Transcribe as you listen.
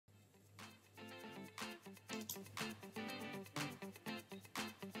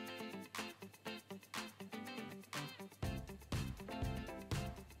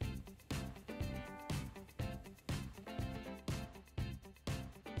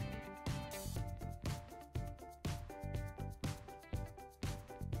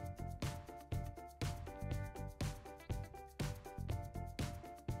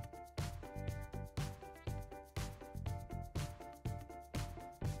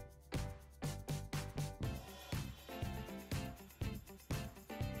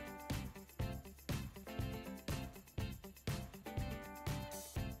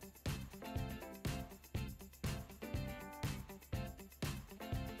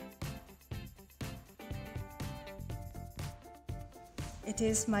It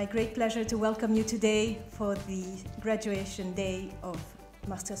is my great pleasure to welcome you today for the graduation day of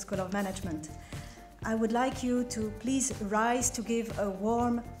Maastricht School of Management. I would like you to please rise to give a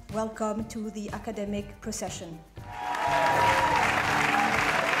warm welcome to the academic procession.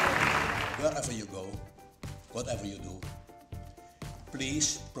 Wherever you go, whatever you do,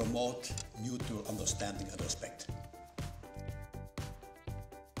 please promote mutual understanding and respect.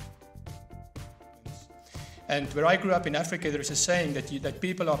 And where I grew up in Africa, there is a saying that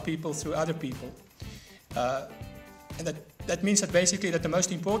people are people through other people. And that means that basically that the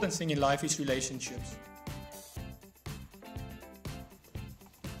most important thing in life is relationships.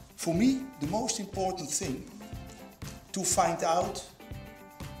 For me, the most important thing to find out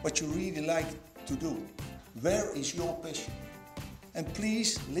what you really like to do. Where is your passion? And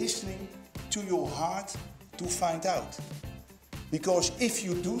please listening to your heart to find out. Because if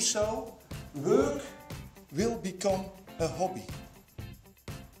you do so, work will become a hobby.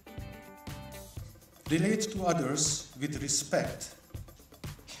 Relate to others with respect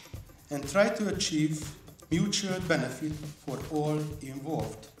and try to achieve mutual benefit for all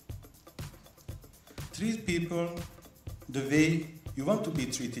involved. Treat people the way you want to be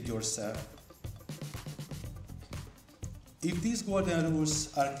treated yourself. If these golden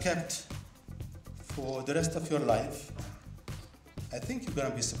rules are kept for the rest of your life, I think you're going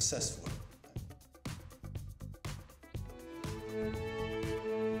to be successful.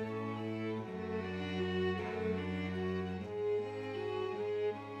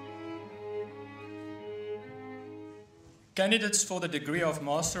 Candidates for the degree of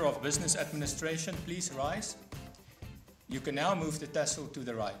Master of Business Administration, please rise. You can now move the tassel to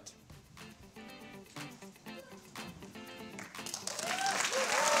the right.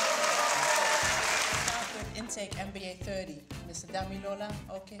 Start with intake MBA 30, Mr. Damilola,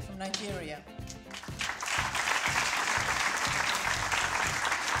 okay, from Nigeria.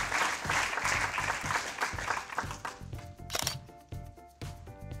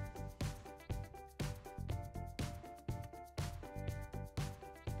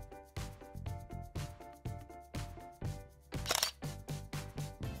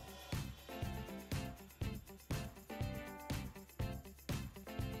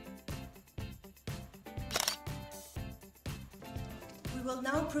 We will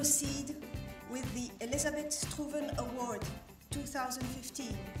now proceed with the Elizabeth Struven Award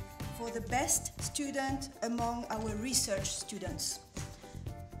 2015 for the best student among our research students.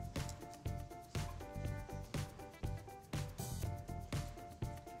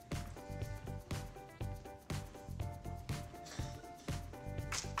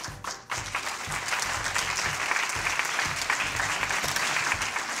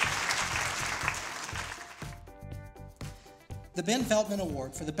 The Ben Veltman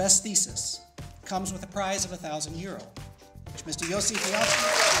Award for the Best Thesis comes with a prize of €1,000, which Mr. Yossi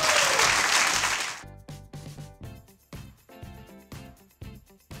Fialski.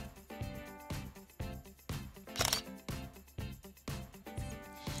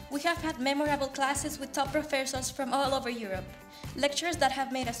 We have had memorable classes with top professors from all over Europe, lectures that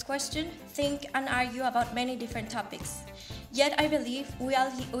have made us question, think, and argue about many different topics. Yet I believe we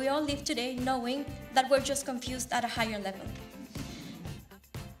all live today knowing that we're just confused at a higher level.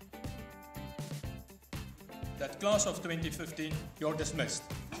 That class of 2015, you're dismissed.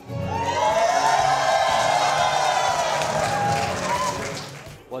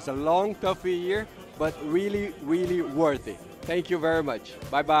 Was a long, tough year, but really, really worth it. Thank you very much.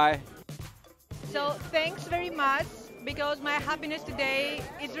 Bye-bye. So thanks very much, because my happiness today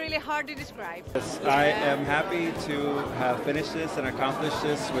is really hard to describe. Yes, I am happy to have finished this and accomplished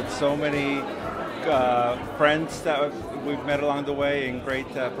this with so many friends that we've met along the way and great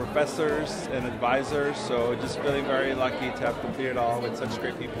professors and advisors. So just feeling very lucky to have completed all with such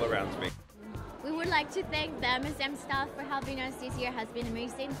great people around me. We would like to thank the MSM staff for helping us this year. Has been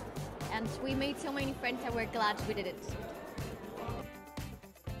amazing, and we made so many friends and we're glad we did it.